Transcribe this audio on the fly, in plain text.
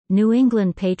New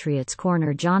England Patriots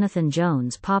corner Jonathan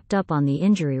Jones popped up on the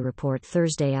injury report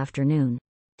Thursday afternoon,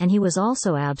 and he was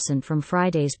also absent from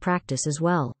Friday's practice as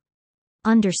well.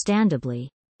 Understandably,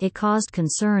 it caused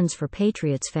concerns for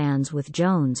Patriots fans with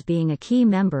Jones being a key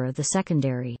member of the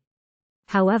secondary.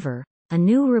 However, a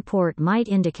new report might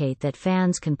indicate that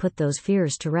fans can put those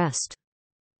fears to rest.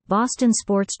 Boston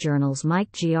Sports Journal's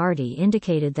Mike Giardi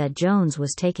indicated that Jones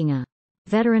was taking a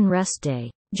veteran rest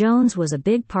day. Jones was a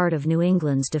big part of New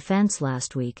England's defense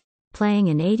last week, playing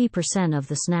in 80% of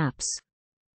the snaps.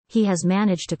 He has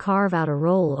managed to carve out a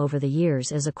role over the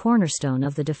years as a cornerstone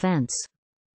of the defense.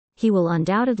 He will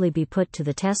undoubtedly be put to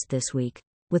the test this week,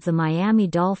 with the Miami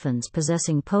Dolphins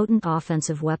possessing potent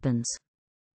offensive weapons.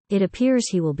 It appears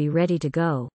he will be ready to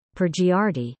go, per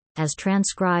Giardi, as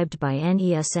transcribed by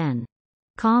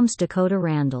NESN.com's Dakota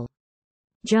Randall.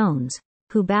 Jones,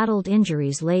 who battled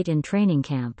injuries late in training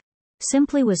camp,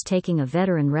 simply was taking a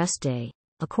veteran rest day,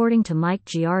 according to Mike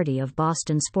Giardi of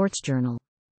Boston Sports Journal.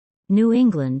 New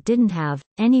England didn't have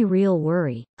any real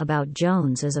worry about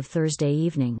Jones as of Thursday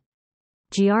evening.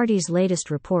 Giardi's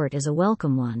latest report is a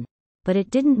welcome one, but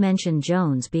it didn't mention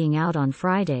Jones being out on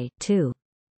Friday, too.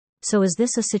 So is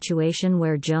this a situation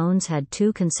where Jones had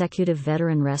 2 consecutive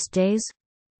veteran rest days?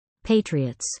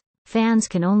 Patriots fans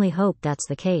can only hope that's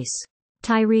the case.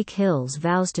 Tyreek Hill's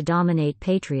vows to dominate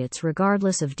Patriots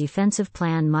regardless of defensive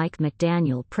plan. Mike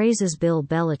McDaniel praises Bill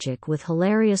Belichick with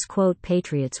hilarious quote.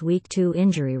 Patriots Week 2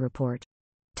 injury report.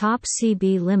 Top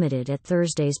CB Limited at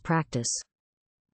Thursday's practice.